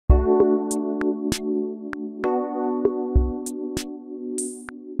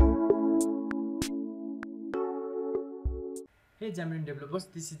Hey Xamarin developers,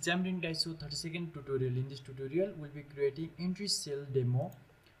 this is Xamarin guys. So 30-second tutorial. In this tutorial, we'll be creating entry cell demo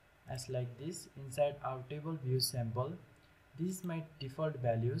as like this inside our table view sample. This is my default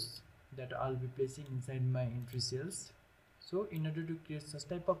values that I'll be placing inside my entry cells. So in order to create such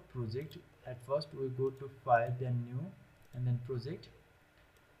type of project, at first we go to file, then new, and then project.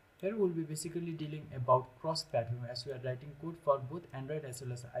 Here we'll be basically dealing about cross-platform as we are writing code for both Android as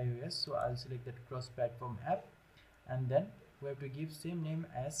well as iOS. So I'll select that cross-platform app, and then we have to give same name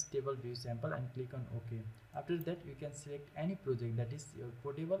as table view sample and click on OK. After that, you can select any project, that is your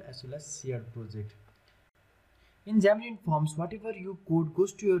portable as well as shared project. In Xamarin Forms, whatever you code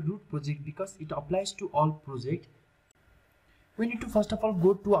goes to your root project because it applies to all projects. We need to first of all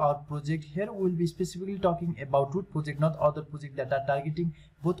go to our project. Here we will be specifically talking about root project, not other projects that are targeting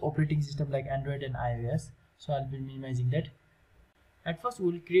both operating system like Android and iOS. So I'll be minimizing that. At first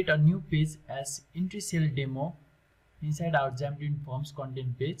we will create a new page as entry cell demo inside our Xamarin Forms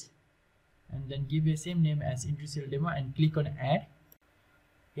content page, and then give a same name as entry cell demo and click on add.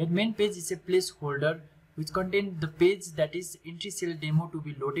 Your main page is a placeholder which contains the page that is entry cell demo to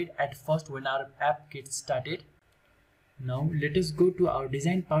be loaded at first when our app gets started. Now let us go to our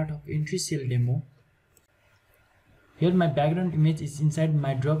design part of entry cell demo. Here my background image is inside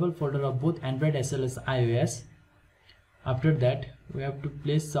my drawable folder of both Android as well as iOS. After that, we have to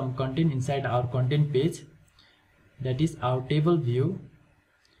place some content inside our content page, that is our table view,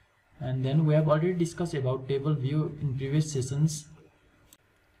 and then we have already discussed about table view in previous sessions.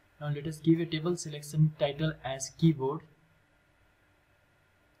 Now let us give a table selection title as keyboard,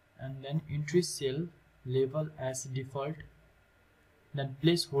 and then entry cell label as default, then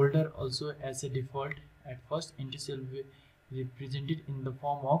placeholder also as a default. At first entry cell will be represented in the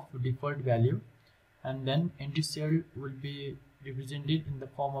form of default value, and then entry cell will be represented in the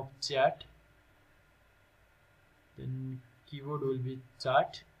form of chat, then keyword will be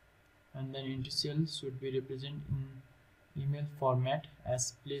chart, and then entry cell should be represented in email format.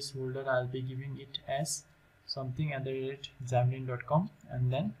 As placeholder I'll be giving it as something @xamarin.com,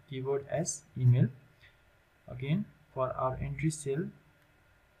 and then keyword as email. Again, for our entry cell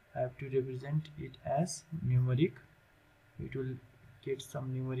I have to represent it as numeric. It will get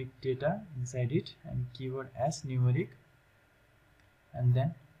some numeric data inside it, and keyword as numeric. And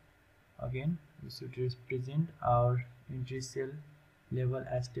then again we should represent our entry cell label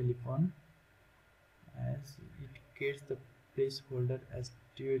as telephone, as it gets the placeholder as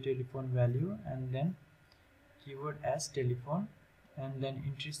telephone value, and then keyword as telephone. And then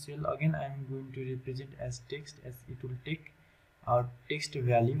entry cell again I am going to represent as text, as it will take our text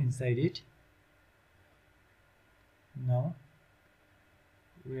value inside it. Now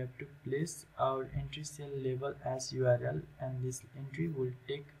we have to place our entry cell label as URL, and this entry will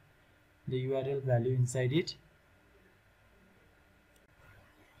take the URL value inside it.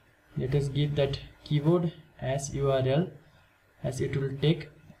 Let us give that keyword as URL, as it will take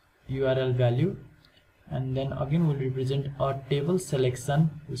URL value. And then again we'll represent our table selection,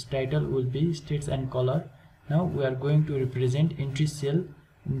 whose title will be states and color. Now we are going to represent entry cell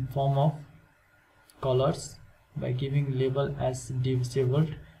in form of colors by giving label as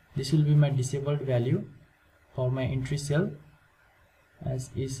disabled. This will be my disabled value for my entry cell,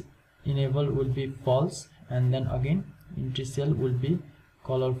 as is enabled will be false, and then again entry cell will be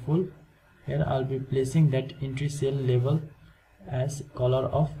colorful. Here I'll be placing that entry cell label as color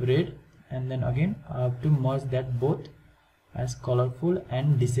of red, and then again I have to merge that both as colorful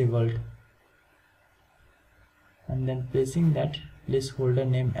and disabled, and then placing that placeholder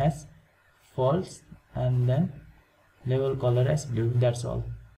name as false, and then label color as blue. That's all.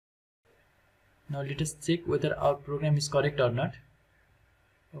 Now let us check whether our program is correct or not.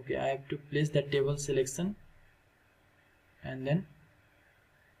 Okay, I have to place that table selection and then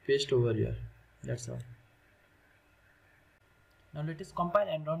paste over here. That's all. Now let us compile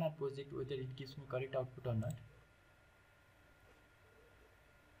and run our project whether it gives me correct output or not.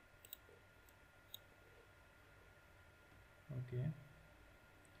 Okay,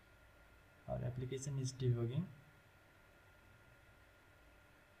 our application is debugging.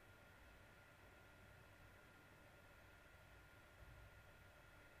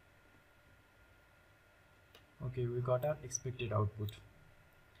 Okay, we got our expected output.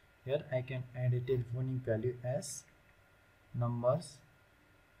 Here I can add a telephonic value as numbers,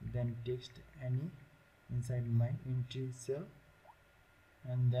 then text any inside my entry cell,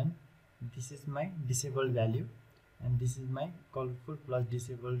 and then this is my disabled value, and this is my colorful plus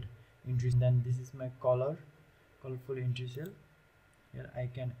disabled entry. Then this is my colorful entry cell. Here I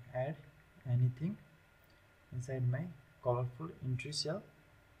can add anything inside my colorful entry cell,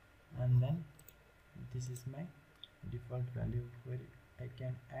 and then this is my default value where I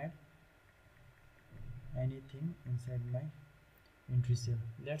can add anything inside my entry cell.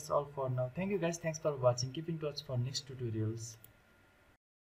 That's all for now. Thank you guys, thanks for watching. Keep in touch for next tutorials.